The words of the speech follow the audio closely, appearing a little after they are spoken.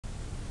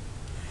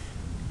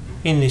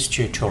In this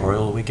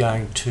tutorial we're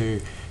going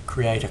to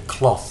create a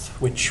cloth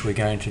which we're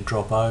going to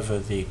drop over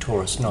the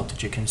torus knot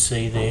that you can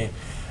see there.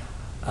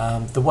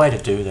 The way to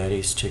do that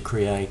is to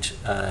create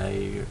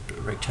a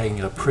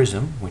rectangular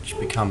prism which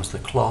becomes the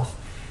cloth,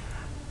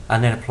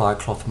 and then apply a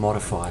cloth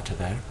modifier to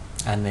that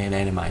and then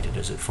animate it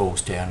as it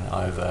falls down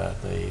over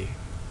the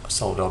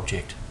solid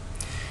object.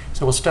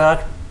 So we'll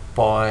start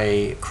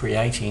by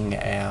creating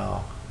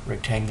our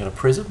rectangular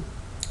prism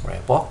or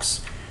our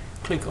box.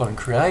 Click on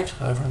create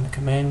over in the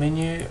command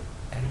menu,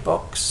 add a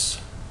box,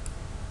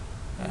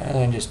 and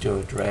then just do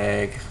a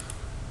drag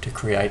to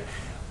create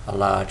a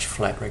large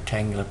flat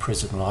rectangular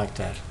prism like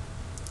that.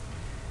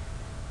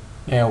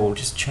 Now we'll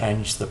just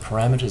change the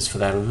parameters for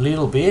that a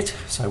little bit.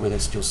 So with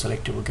it still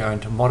selected, we'll go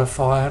into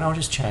modifier, and I'll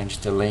just change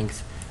the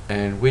length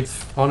and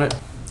width on it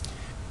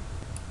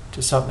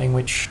to something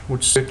which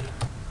would suit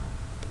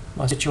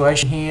my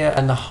situation here,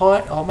 and the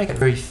height I'll make it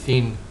very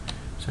thin,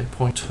 say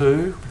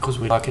 0.2, because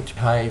we like it to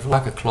behave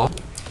like a cloth.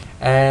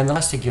 And the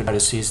last thing you'll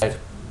notice is that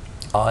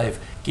I've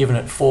given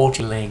it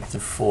 40 length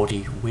and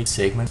 40 width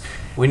segments.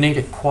 We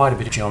need quite a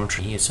bit of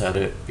geometry here so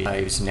that it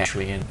behaves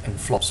naturally and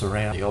flops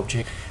around the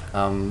object,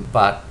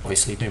 but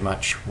obviously too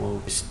much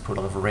will just put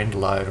a lot of render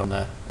load on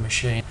the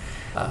machine,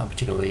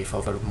 particularly if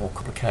I've got a more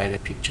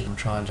complicated picture I'm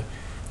trying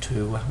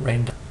to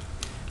render.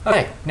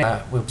 Okay,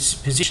 now we'll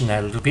position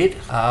that a little bit.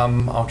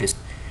 I'll just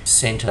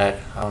center that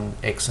on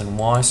X and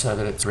Y so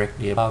that it's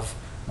directly above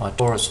my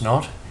torus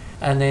knot,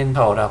 and then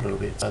hold it up a little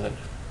bit so that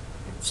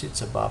it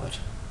sits above it.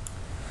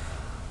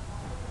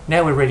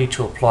 Now we're ready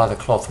to apply the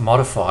cloth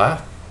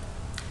modifier.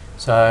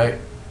 So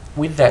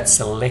with that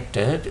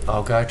selected,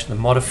 I'll go to the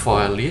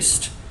modifier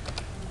list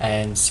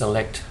and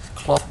select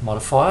cloth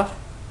modifier,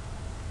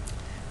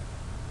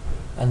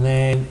 and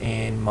then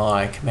in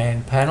my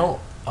command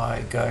panel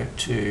I go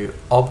to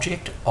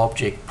object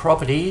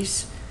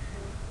properties,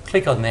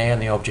 click on there,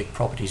 and the object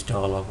properties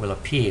dialog will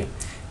appear.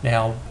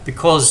 Now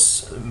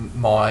because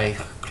my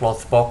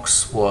cloth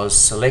box was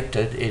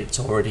selected, it's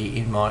already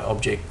in my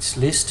objects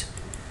list.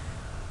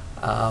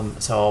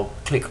 So I'll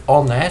click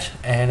on that,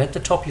 and at the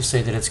top you'll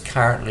see that it's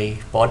currently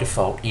by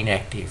default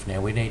inactive.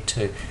 Now we need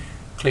to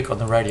click on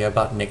the radio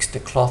button next to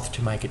cloth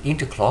to make it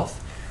into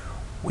cloth.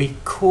 We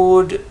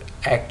could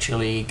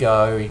actually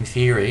go in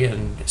theory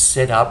and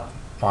set up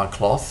my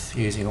cloth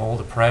using all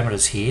the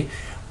parameters here,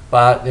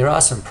 but there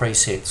are some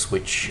presets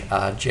which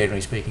are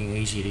generally speaking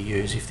easy to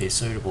use if they're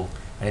suitable,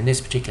 and in this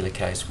particular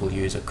case we'll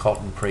use a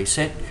cotton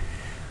preset.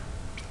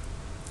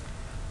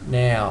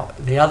 Now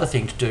the other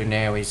thing to do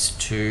now is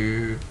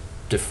to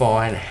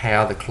define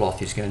how the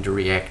cloth is going to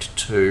react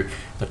to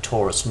the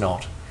torus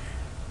knot.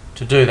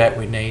 To do that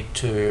we need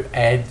to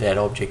add that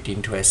object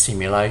into our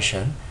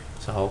simulation.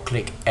 So I'll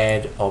click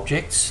add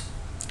objects,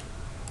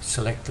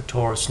 select the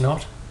torus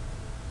knot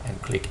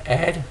and click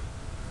add,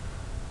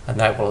 and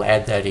that will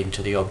add that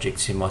into the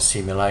objects in my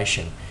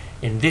simulation.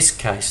 In this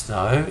case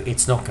though,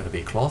 it's not going to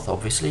be cloth,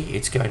 obviously,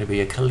 it's going to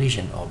be a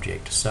collision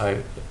object.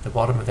 So at the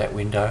bottom of that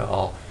window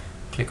I'll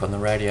click on the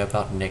radio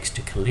button next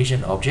to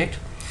collision object.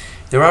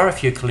 There are a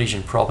few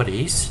collision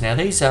properties. Now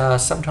these are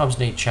sometimes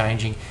need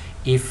changing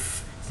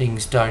if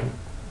things don't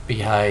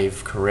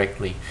behave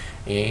correctly.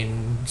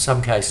 In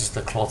some cases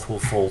the cloth will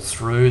fall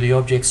through the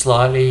object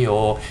slightly,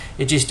 or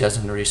it just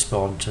doesn't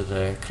respond to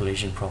the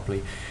collision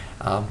properly.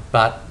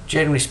 But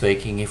generally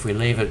speaking, if we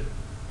leave it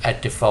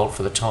at default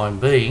for the time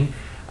being,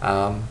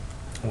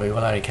 we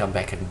will only come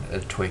back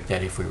and tweak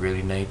that if we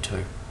really need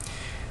to.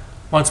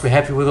 Once we're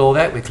happy with all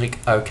that, we click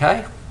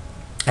OK,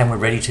 and we're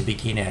ready to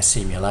begin our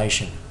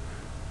simulation.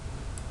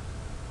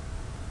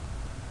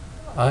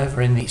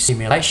 Over in the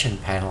simulation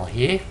panel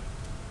here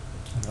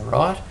on the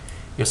right,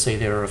 you'll see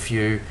there are a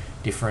few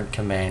different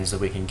commands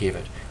that we can give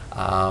it.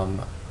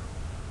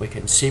 We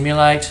can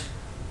simulate,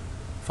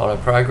 follow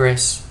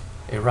progress,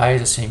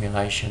 erase a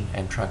simulation,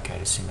 and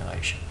truncate a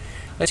simulation.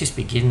 Let's just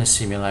begin the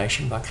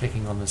simulation by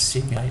clicking on the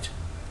simulate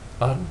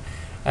button,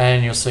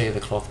 and you'll see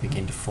the cloth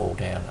begin to fall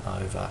down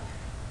over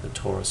the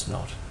torus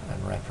knot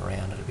and wrap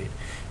around it a bit.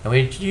 Now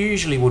we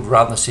usually would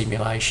run the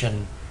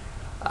simulation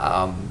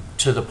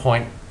to the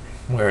point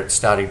where it's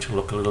starting to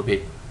look a little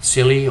bit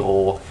silly,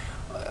 or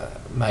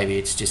maybe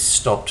it's just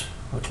stopped,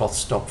 the cloth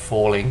stopped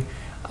falling.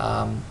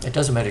 It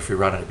doesn't matter if we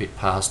run it a bit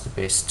past the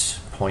best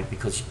point,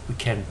 because we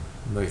can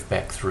move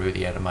back through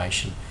the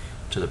animation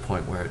to the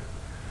point where it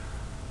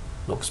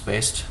looks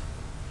best.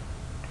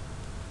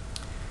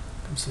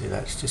 You can see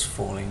that's just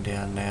falling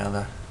down now.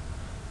 The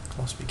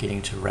cloth's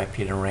beginning to wrap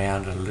in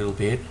around it a little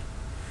bit.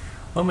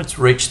 When it's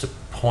reached the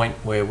point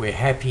where we're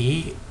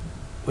happy,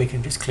 we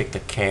can just click the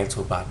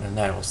cancel button, and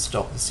that will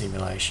stop the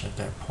simulation at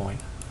that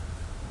point.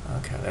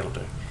 Okay, that'll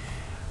do.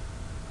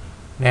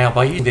 Now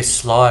by using this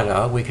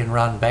slider we can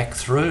run back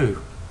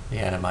through the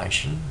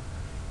animation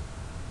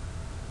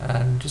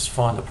and just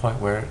find the point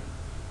where it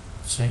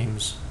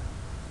seems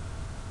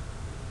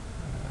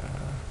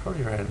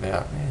probably around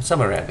about,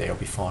 somewhere around there will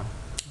be fine.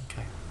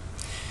 Okay,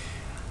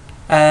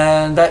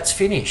 and that's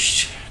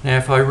finished. Now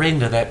if I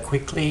render that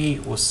quickly,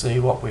 we'll see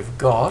what we've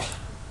got,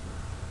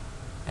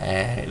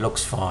 and it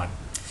looks fine.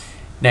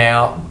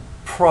 Now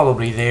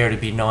probably there it'd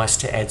be nice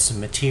to add some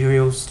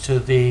materials to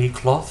the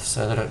cloth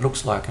so that it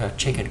looks like a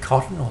checkered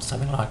cotton or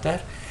something like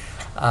that.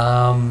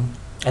 And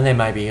then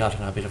maybe, I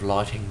don't know, a bit of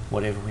lighting,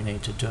 whatever we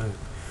need to do.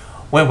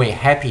 When we're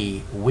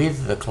happy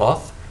with the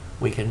cloth,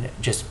 we can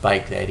just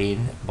bake that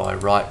in by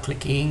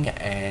right-clicking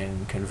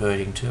and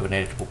converting to an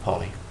editable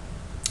poly.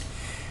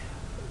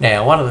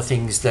 Now, one of the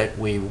things that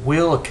we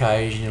will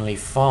occasionally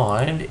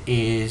find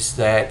is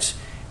that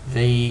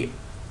the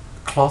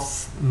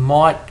cloth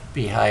might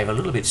behave a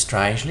little bit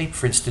strangely.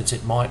 For instance,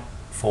 it might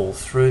fall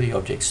through the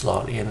object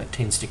slightly, and it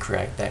tends to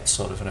create that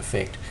sort of an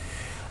effect.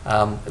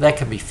 That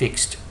can be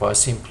fixed by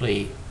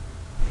simply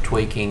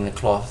tweaking the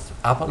cloth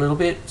up a little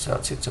bit so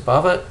it sits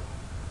above it,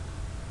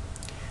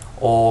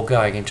 or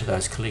going into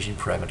those collision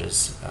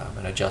parameters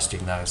and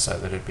adjusting those so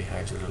that it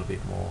behaves a little bit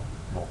more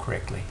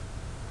correctly.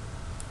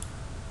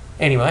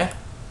 Anyway,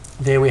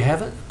 there we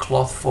have it,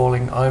 cloth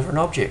falling over an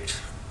object.